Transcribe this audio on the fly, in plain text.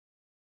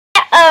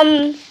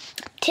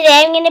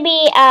Today I'm gonna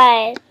be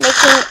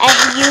making a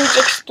huge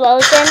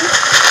explosion,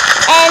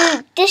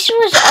 and this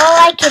was all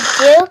I could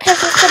do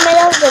because it's the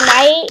middle of the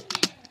night,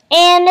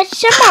 and it's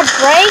summer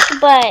break.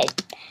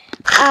 But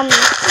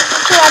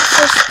to watch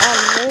this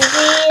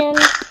movie, and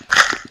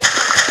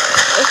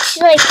it's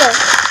like a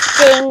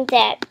thing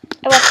that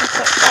I watch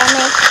for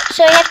family,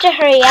 so I have to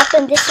hurry up,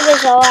 and this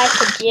was all I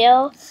could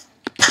do.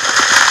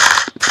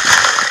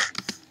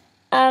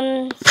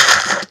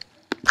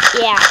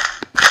 Yeah.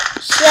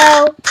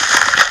 So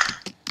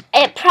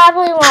it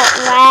probably won't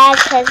lag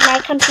because my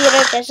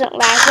computer doesn't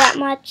lag that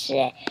much.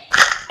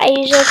 I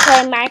usually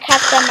play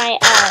Minecraft on my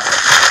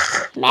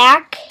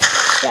Mac,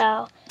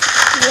 so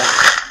yeah.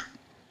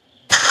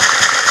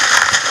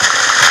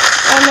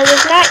 And it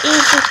was not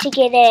easy to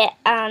get it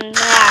on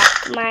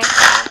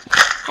Minecraft.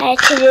 I had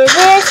to do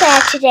this, I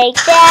had to take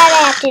that,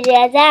 I had to do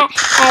that,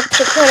 I had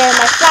to put in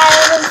my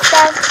files and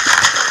stuff.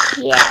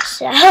 Yeah,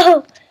 so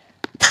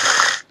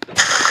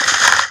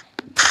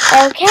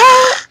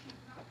okay.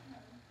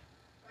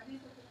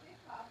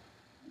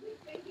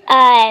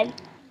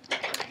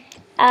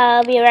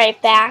 I'll be right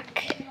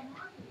back.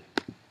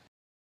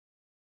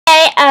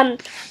 Okay,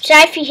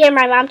 sorry if you hear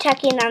my mom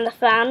talking on the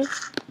phone.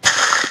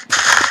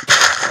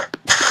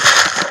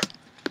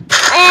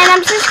 And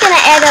I'm just going to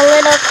add a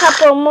little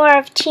couple more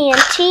of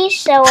TNT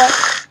so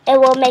it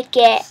will make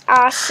it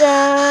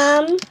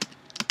awesome.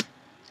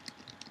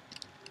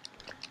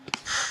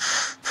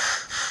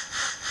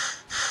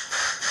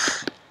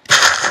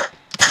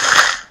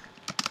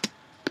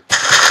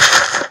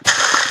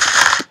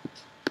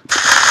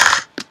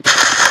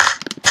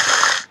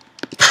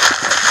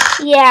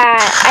 Yeah,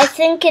 I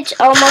think it's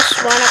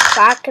almost 1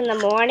 o'clock in the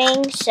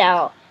morning,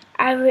 so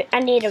I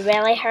need to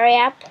really hurry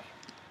up.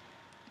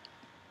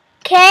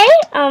 Okay,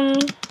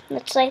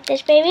 let's light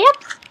this baby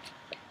up.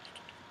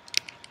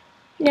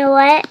 You know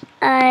what?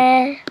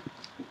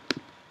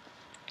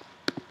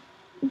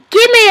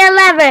 Give me a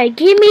lever,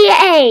 give me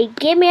an A,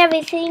 give me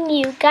everything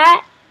you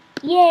got.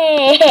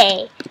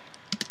 Yay!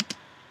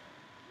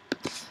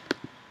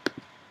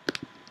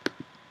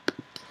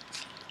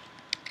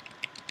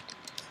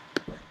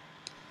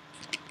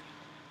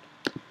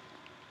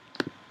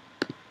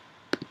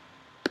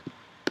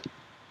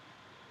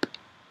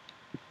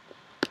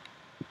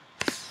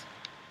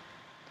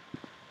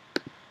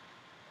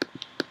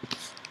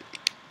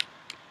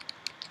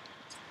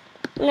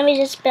 Let me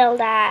just build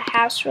a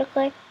house real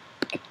quick.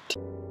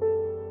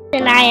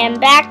 And I am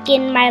back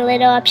in my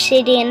little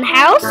obsidian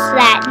house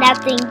that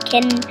nothing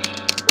can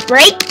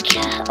break,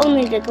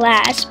 only the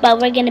glass, but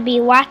we're going to be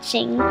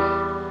watching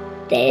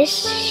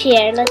this.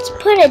 Here, let's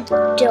put a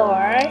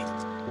door.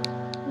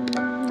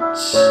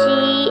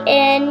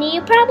 And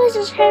you probably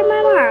just heard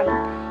my mom.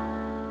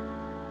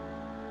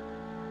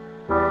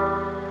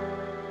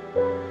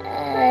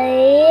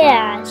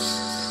 Yeah,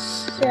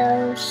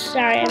 so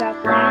sorry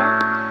about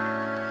that.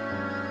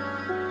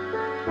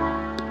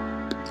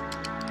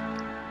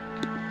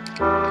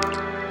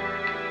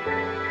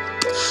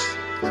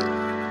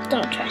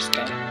 Don't trust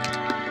it.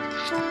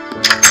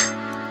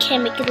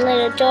 Can make a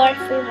little door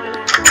if we want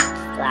to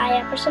fly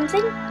up or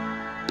something.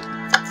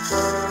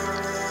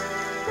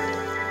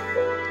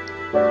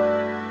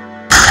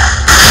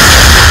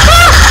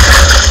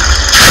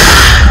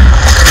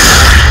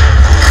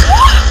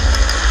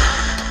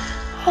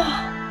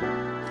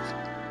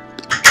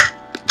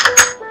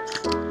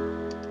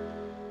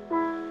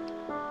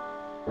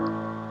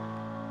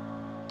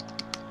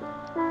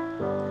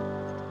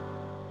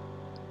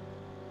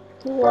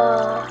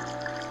 Whoa.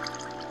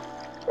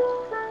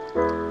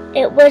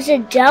 It was a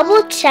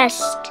double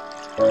chest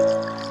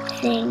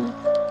thing.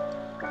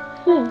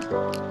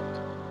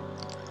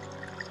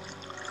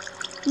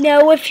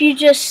 Now if you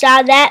just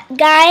saw that,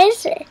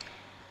 guys,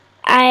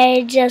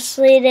 I just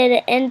lead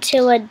it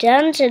into a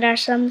dungeon or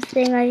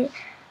something.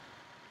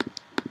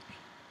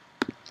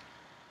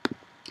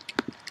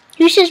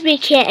 Who says we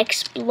can't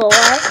explore?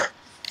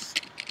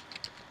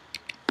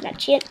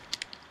 Not yet.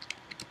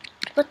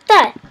 What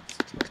the?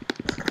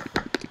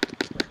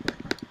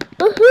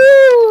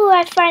 Woohoo!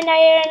 I find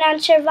iron on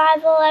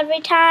survival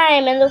every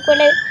time, and look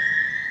what I...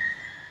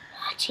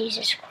 Oh,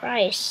 Jesus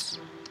Christ.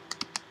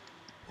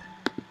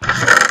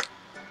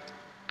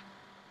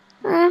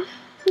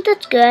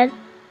 That's good.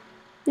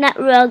 Not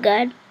real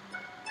good.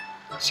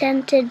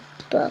 Scented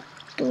book.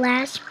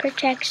 Blast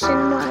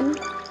protection 1.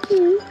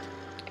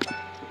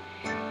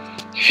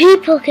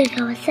 People could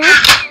go with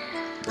that.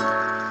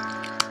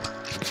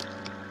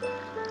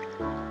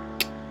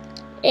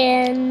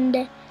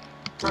 And...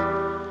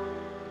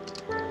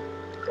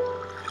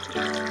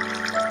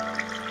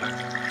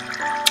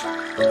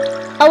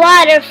 a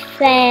water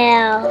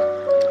fail.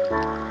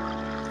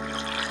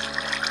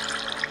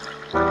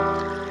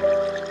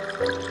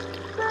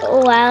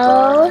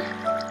 Well,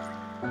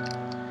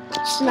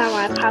 it's not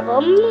my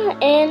problem,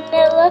 and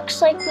it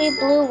looks like we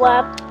blew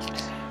up.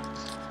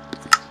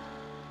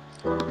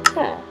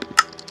 Huh.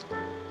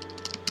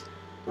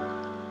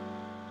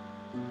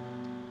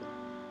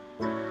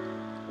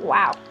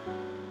 Wow.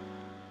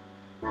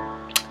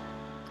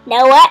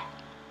 Know what?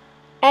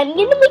 I'm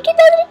gonna make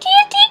another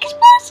TNT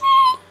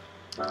explosion.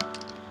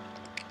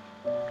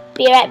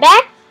 Be right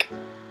back.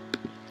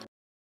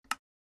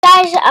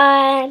 Guys,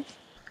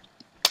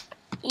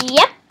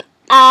 yep,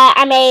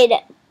 I made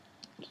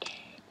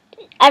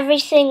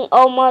everything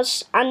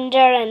almost under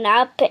and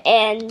up,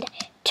 and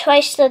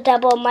twice the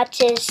double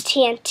much as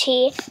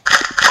TNT.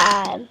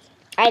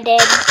 I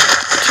did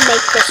to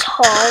make this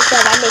hole,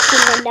 but I'm making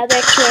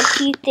another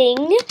TNT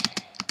thing.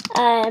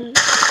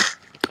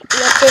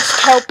 Let's just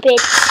hope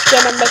it's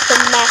gonna make a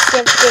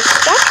massive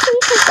destruction,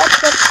 because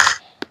that's what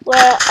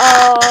we're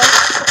all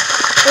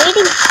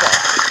waiting for.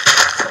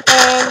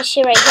 And you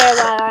see right here,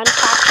 while I'm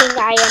talking,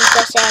 I am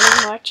just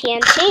adding more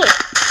TNT.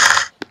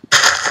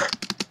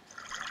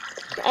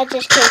 I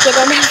just can't get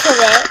enough of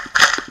it.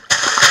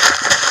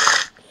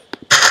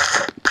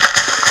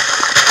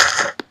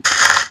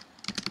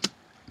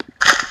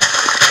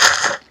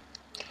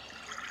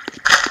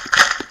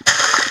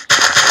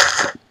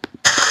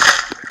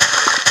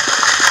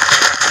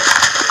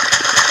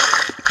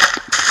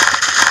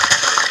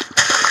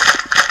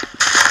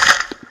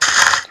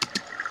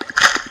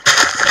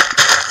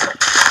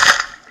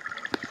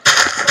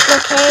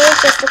 Okay,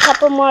 just a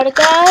couple more to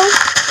go.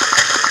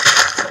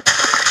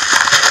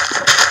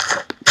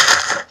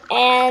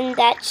 And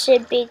that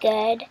should be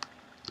good.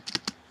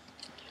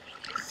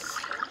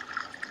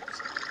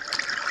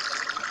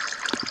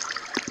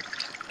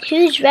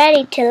 Who's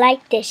ready to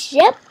light this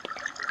ship?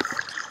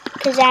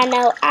 Because I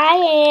know I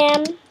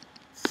am.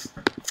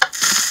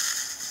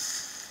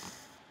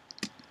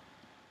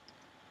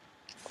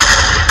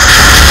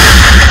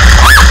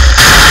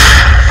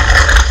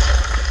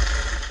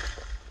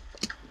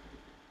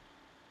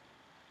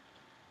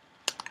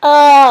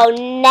 Oh,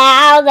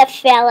 now the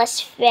fella's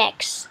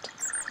fixed.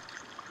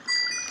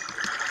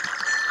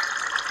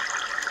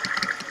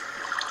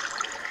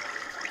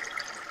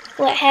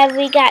 What have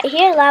we got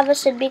here? Lava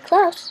should be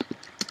close.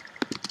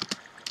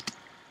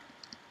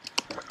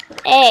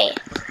 Hey.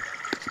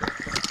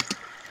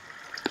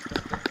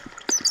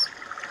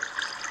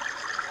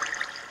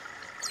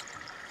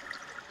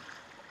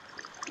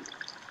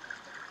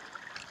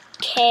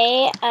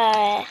 Okay,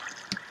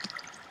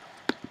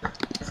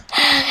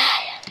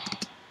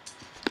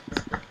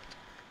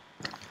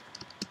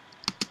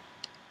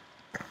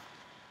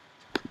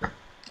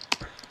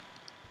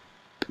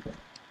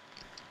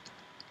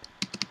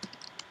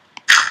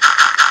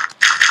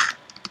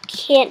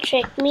 can't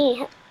trick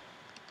me.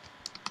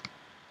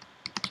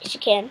 Yes, you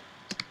can.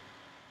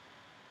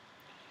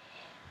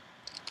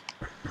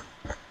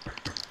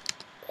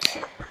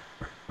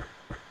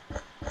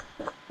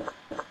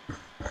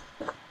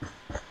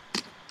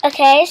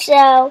 Okay,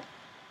 so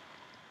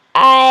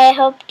I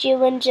hope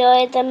you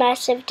enjoyed the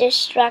massive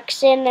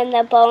destruction and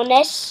the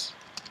bonus.